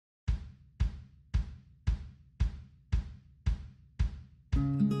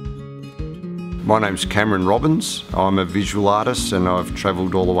My name's Cameron Robbins. I'm a visual artist and I've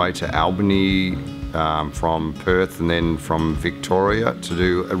travelled all the way to Albany from Perth and then from Victoria to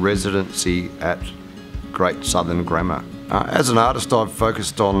do a residency at Great Southern Grammar. As an artist, I've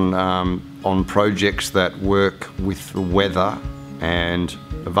focused on projects that work with the weather and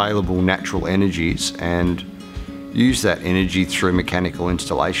available natural energies and use that energy through mechanical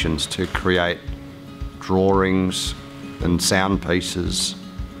installations to create drawings and sound pieces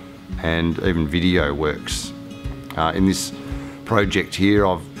and even video works. In this project here,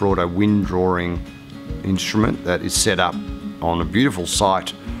 I've brought a wind drawing instrument that is set up on a beautiful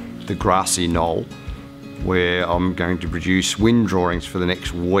site, the grassy knoll, where I'm going to produce wind drawings for the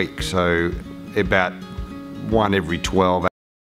next week, so about one every 12